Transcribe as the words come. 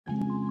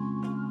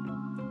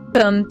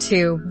Welcome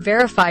to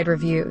Verified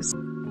Reviews.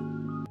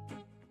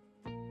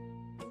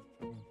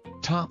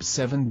 Top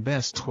 7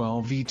 Best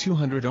 12V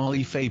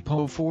 200Ah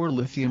LiFePO4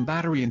 Lithium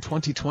Battery in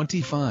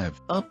 2025.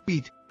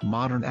 Upbeat,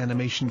 modern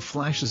animation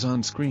flashes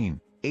on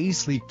screen. A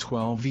sleek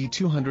 12V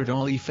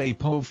 200Ah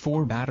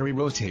LiFePO4 battery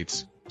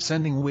rotates,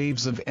 sending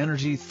waves of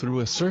energy through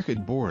a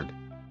circuit board.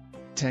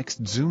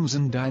 Text zooms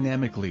in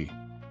dynamically.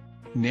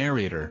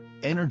 Narrator,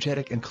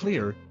 energetic and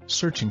clear,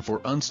 searching for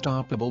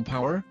unstoppable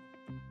power?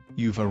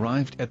 You've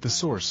arrived at the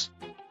source.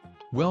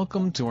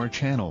 Welcome to our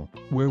channel,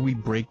 where we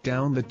break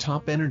down the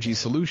top energy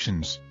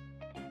solutions.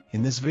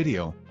 In this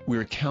video,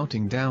 we're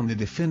counting down the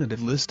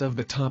definitive list of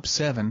the top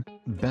 7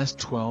 best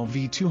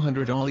 12V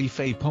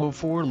 200Ah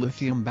LiFePO4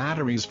 lithium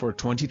batteries for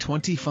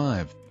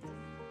 2025.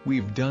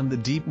 We've done the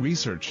deep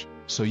research,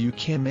 so you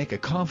can make a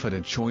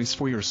confident choice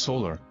for your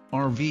solar,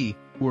 RV,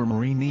 or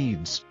marine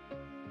needs.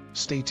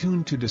 Stay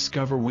tuned to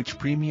discover which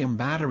premium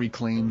battery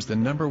claims the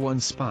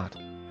 #1 spot.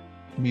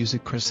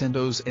 Music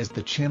crescendos as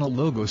the channel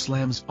logo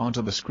slams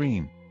onto the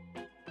screen.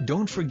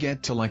 Don't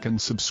forget to like and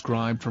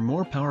subscribe for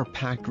more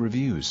power-packed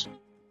reviews.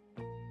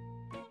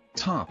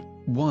 Top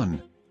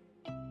 1.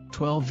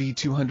 12V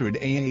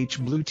 200Ah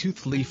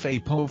Bluetooth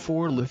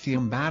LiFePO4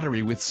 Lithium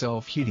Battery with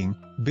self-heating,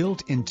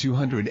 built-in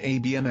 200A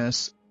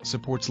BMS,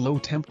 supports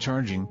low-temp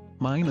charging,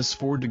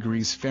 -4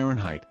 degrees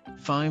Fahrenheit,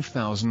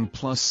 5,000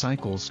 plus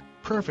cycles,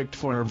 perfect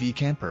for RV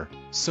camper,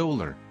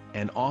 solar,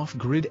 and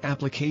off-grid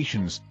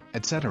applications,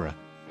 etc.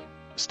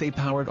 Stay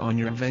powered on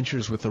your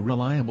adventures with a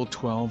reliable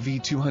 12V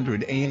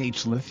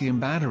 200Ah lithium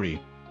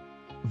battery.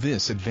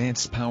 This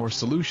advanced power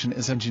solution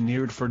is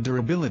engineered for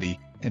durability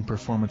and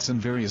performance in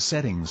various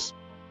settings.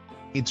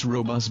 Its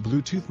robust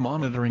Bluetooth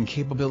monitoring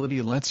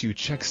capability lets you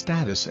check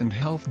status and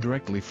health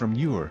directly from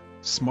your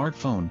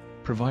smartphone,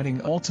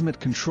 providing ultimate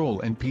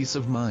control and peace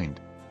of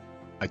mind.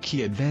 A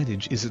key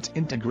advantage is its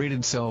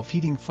integrated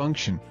self-heating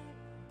function.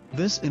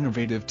 This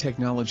innovative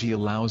technology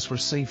allows for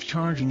safe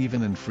charging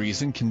even in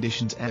freezing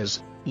conditions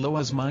as low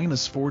as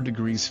 -4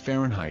 degrees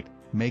Fahrenheit,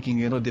 making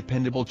it a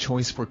dependable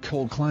choice for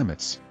cold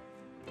climates.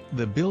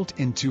 The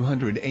built-in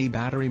 200A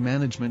battery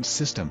management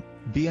system,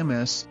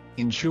 BMS,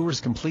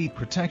 ensures complete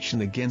protection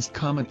against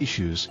common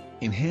issues,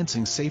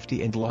 enhancing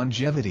safety and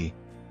longevity.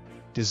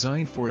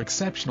 Designed for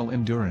exceptional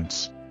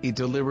endurance, it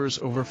delivers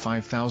over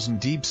 5,000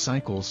 deep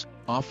cycles,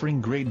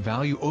 offering great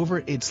value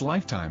over its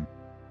lifetime.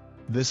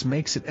 This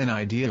makes it an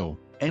ideal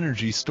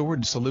energy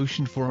storage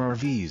solution for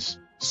RVs,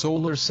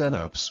 solar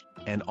setups,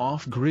 and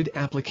off-grid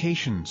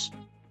applications.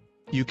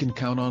 You can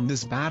count on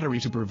this battery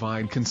to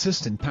provide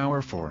consistent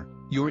power for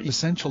your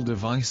essential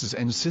devices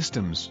and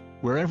systems,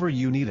 wherever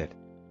you need it.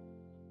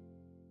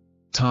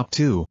 Top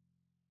 2.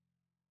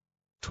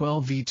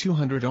 12V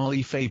 200Ah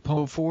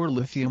LiFePO4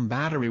 Lithium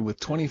Battery with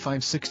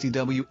 2560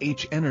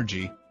 Wh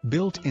energy,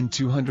 built-in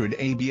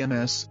 200A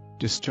BMS,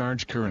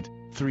 discharge current,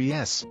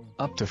 3S,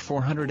 up to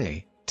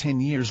 400A, 10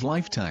 years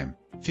lifetime,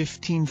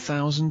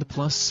 15,000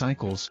 plus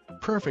cycles,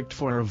 perfect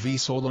for RV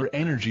solar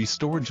energy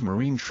storage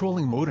marine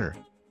trolling motor.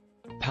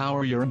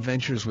 Power your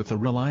adventures with a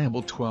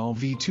reliable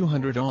 12V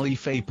 200Ah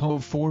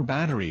LiFePO4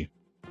 battery.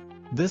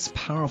 This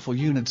powerful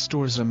unit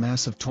stores a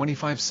massive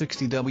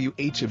 2560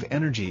 Wh of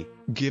energy,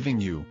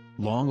 giving you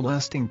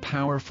long-lasting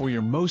power for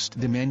your most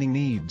demanding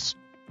needs.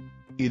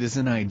 It is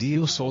an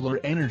ideal solar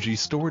energy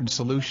storage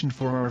solution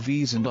for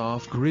RVs and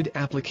off-grid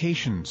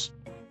applications.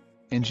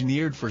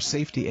 Engineered for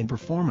safety and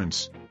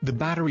performance, the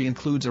battery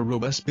includes a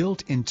robust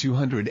built-in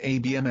 200A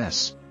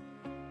BMS.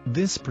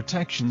 This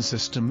protection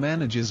system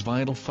manages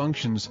vital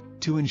functions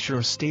to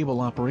ensure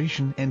stable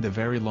operation and a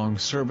very long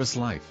service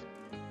life.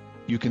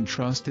 You can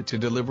trust it to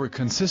deliver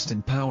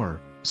consistent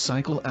power,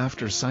 cycle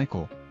after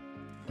cycle.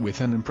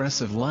 With an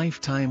impressive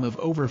lifetime of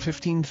over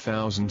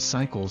 15,000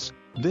 cycles,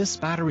 this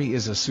battery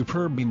is a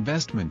superb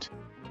investment.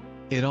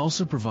 It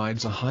also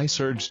provides a high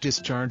surge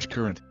discharge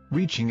current,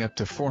 reaching up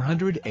to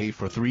 400A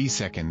for 3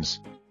 seconds.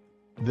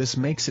 This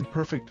makes it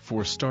perfect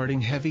for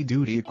starting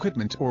heavy-duty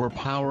equipment or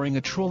powering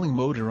a trolling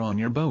motor on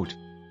your boat.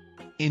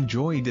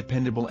 Enjoy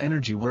dependable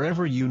energy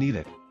wherever you need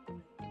it.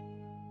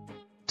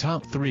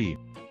 Top 3.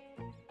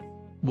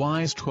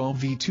 Weize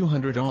 12V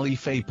 200Ah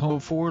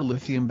LiFePO4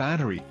 Lithium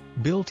Battery,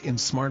 built-in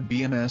smart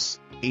BMS,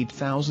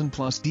 8,000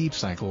 plus deep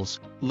cycles,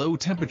 low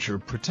temperature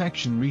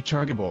protection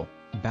rechargeable,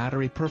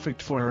 battery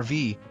perfect for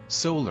RV,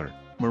 solar,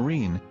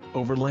 marine,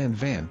 overland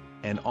van,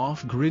 and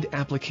off-grid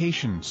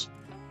applications.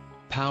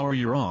 Power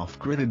your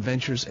off-grid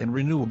adventures and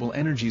renewable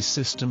energy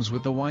systems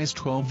with the Weize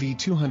 12V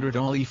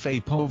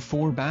 200Ah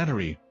LiFePO4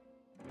 battery.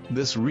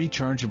 This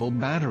rechargeable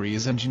battery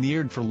is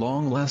engineered for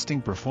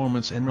long-lasting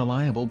performance and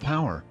reliable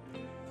power.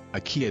 A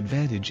key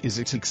advantage is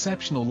its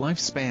exceptional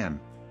lifespan.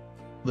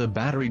 The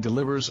battery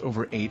delivers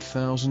over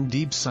 8,000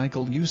 deep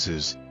cycle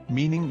uses,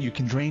 meaning you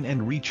can drain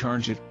and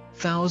recharge it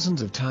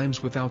thousands of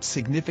times without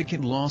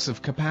significant loss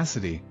of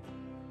capacity.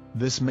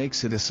 This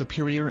makes it a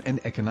superior and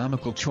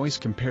economical choice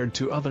compared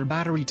to other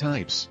battery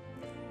types.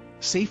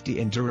 Safety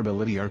and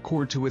durability are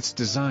core to its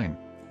design.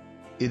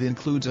 It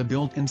includes a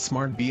built-in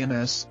smart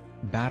BMS,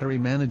 battery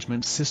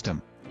management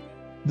system.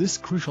 This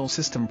crucial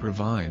system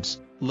provides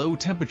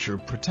low-temperature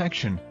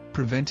protection,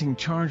 preventing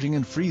charging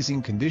and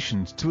freezing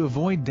conditions to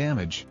avoid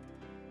damage.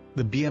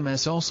 The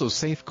BMS also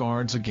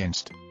safeguards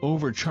against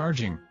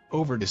overcharging,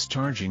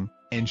 overdischarging,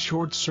 and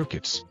short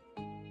circuits.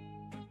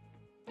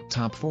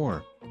 Top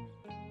 4.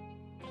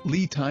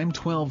 LiTime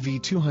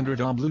 12V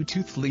 200Ah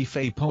Bluetooth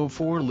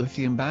LiFePO4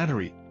 Lithium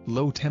Battery,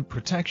 Low Temp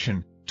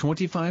Protection,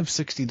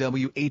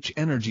 2560W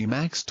Energy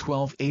Max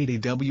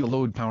 1280W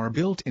Load Power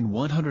Built-in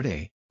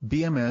 100A,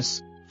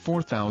 BMS,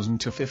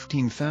 4,000 to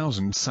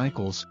 15,000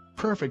 cycles,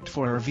 perfect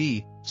for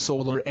RV,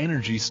 solar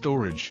energy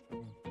storage.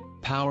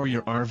 Power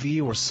your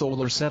RV or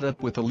solar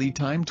setup with a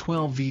LiTime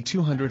 12V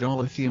 200Ah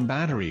Lithium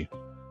Battery.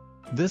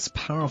 This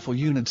powerful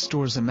unit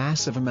stores a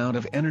massive amount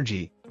of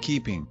energy,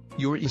 keeping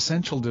your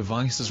essential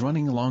devices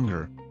running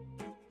longer.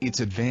 Its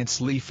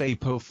advanced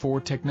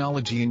LiFePO4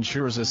 technology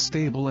ensures a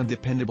stable and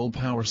dependable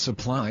power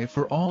supply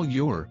for all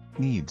your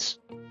needs.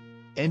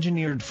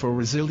 Engineered for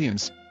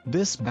resilience,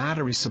 this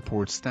battery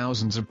supports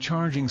thousands of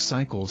charging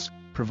cycles,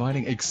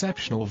 providing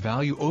exceptional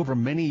value over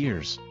many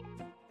years.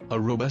 A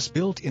robust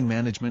built-in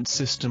management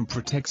system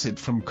protects it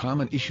from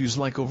common issues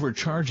like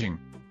overcharging.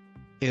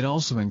 It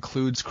also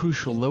includes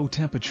crucial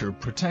low-temperature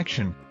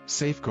protection,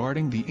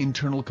 safeguarding the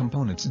internal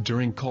components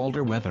during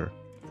colder weather.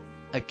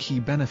 A key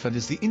benefit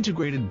is the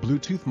integrated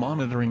Bluetooth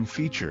monitoring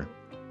feature.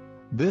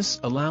 This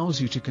allows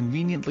you to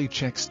conveniently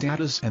check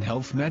status and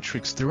health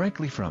metrics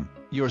directly from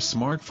your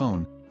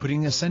smartphone,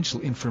 putting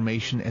essential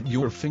information at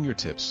your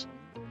fingertips.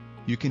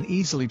 You can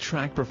easily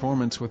track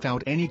performance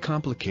without any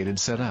complicated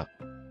setup.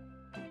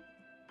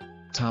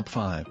 Top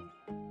 5.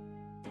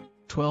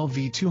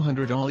 12V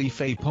 200Ah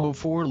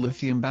LiFePO4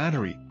 Lithium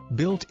Battery,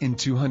 built-in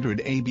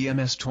 200A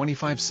BMS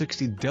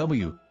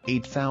 2560W,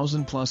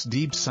 8000 plus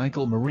deep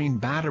cycle marine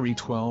battery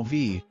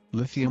 12V,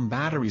 lithium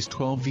batteries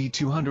 12V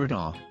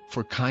 200Ah,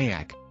 for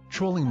kayak,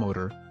 trolling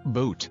motor,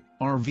 boat,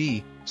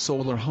 RV,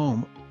 solar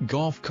home,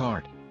 golf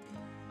cart.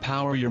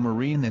 Power your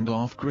marine and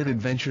off-grid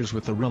adventures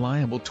with a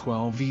reliable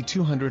 12V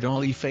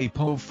 200Ah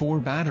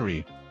LiFePO4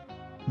 battery.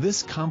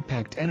 This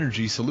compact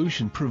energy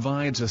solution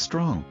provides a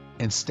strong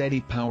and steady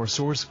power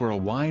source for a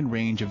wide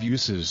range of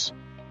uses.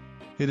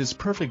 It is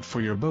perfect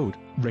for your boat,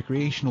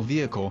 recreational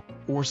vehicle,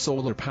 or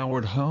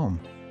solar-powered home.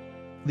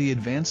 The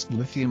advanced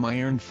lithium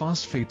iron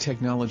phosphate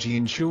technology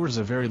ensures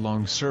a very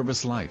long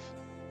service life.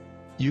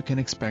 You can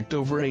expect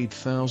over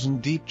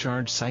 8,000 deep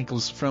charge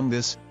cycles from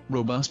this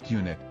robust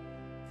unit.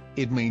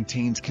 It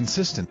maintains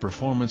consistent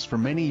performance for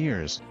many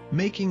years,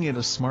 making it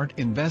a smart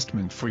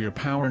investment for your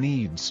power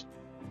needs.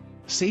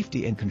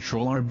 Safety and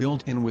control are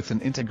built in with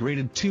an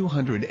integrated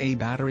 200A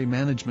battery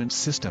management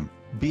system,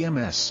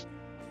 BMS.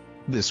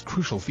 This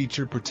crucial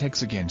feature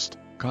protects against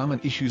common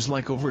issues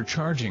like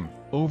overcharging,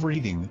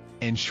 overheating,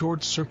 and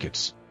short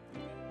circuits.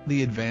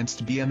 The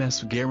advanced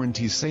BMS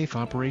guarantees safe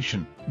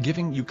operation,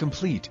 giving you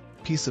complete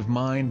peace of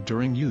mind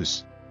during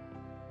use.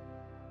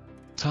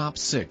 Top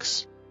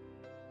 6.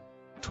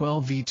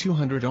 12V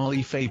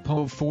 200Ah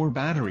LiFePO4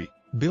 Battery,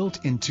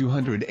 built-in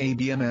 200A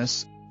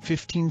BMS,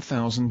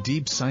 15,000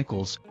 deep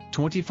cycles,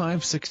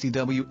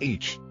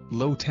 2560W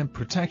low temp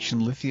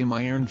protection lithium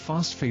iron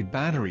phosphate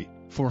battery,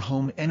 for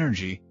home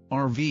energy,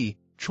 RV,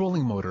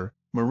 trolling motor,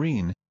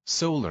 marine,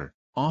 solar,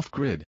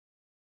 off-grid.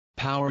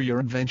 Power your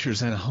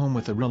adventures at home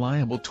with a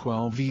reliable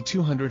 12V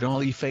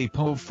 200Ah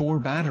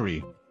LiFePO4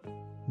 battery.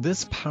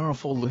 This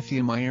powerful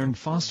lithium iron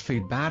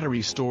phosphate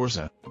battery stores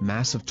a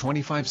massive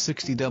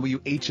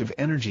 2560W of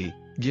energy,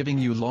 giving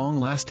you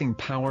long-lasting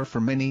power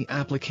for many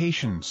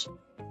applications.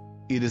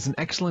 It is an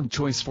excellent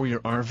choice for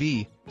your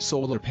RV,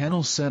 solar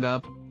panel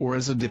setup, or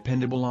as a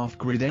dependable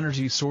off-grid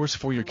energy source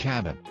for your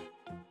cabin.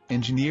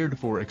 Engineered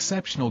for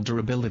exceptional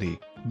durability,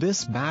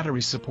 this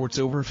battery supports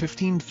over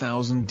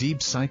 15,000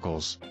 deep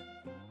cycles.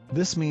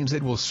 This means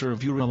it will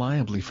serve you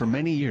reliably for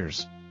many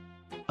years.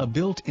 A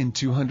built-in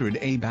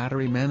 200A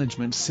battery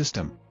management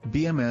system,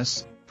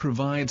 BMS,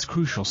 provides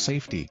crucial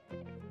safety.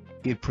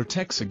 It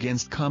protects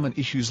against common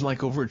issues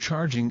like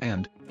overcharging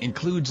and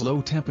includes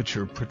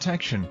low-temperature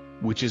protection,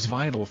 which is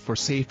vital for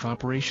safe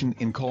operation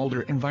in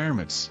colder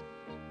environments.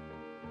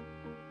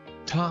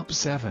 Top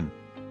 7.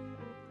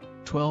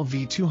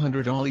 12V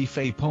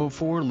 200Ah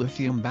LiFePO4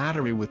 Lithium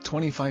Battery with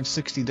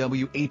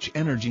 2560W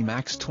Energy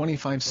Max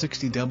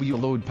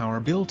 2560W Load Power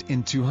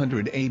built-in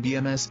 200A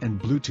BMS and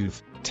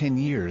Bluetooth, 10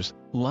 years,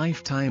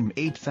 lifetime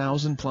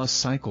 8,000 plus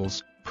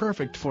cycles,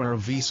 perfect for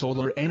RV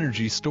solar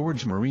energy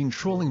storage marine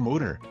trolling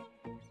motor.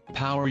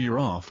 Power your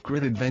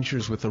off-grid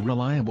adventures with a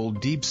reliable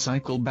deep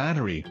cycle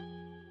battery.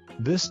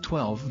 This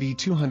 12V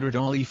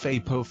 200Ah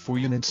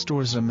LiFePO4 unit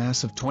stores a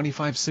massive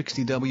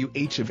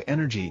 2560W of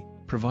energy,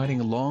 providing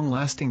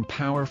long-lasting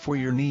power for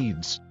your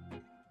needs.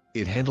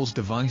 It handles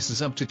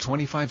devices up to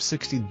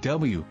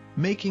 2560W,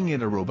 making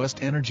it a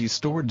robust energy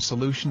storage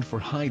solution for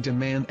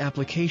high-demand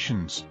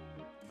applications.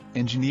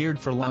 Engineered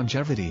for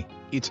longevity,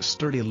 its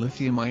sturdy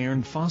lithium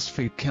iron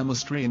phosphate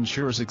chemistry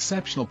ensures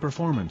exceptional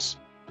performance.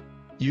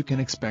 You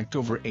can expect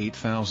over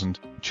 8,000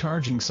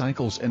 charging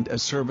cycles and a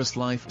service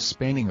life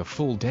spanning a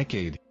full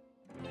decade.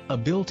 A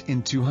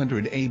built-in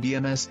 200A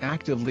BMS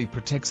actively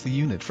protects the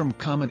unit from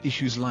common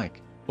issues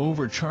like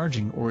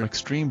overcharging or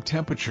extreme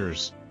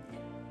temperatures.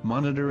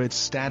 Monitor its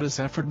status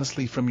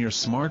effortlessly from your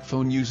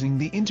smartphone using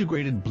the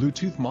integrated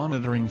Bluetooth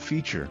monitoring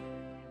feature.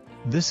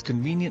 This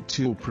convenient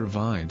tool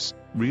provides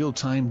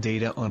real-time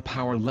data on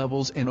power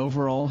levels and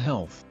overall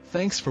health.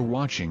 Thanks for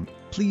watching.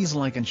 Please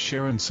like and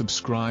share and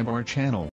subscribe our channel.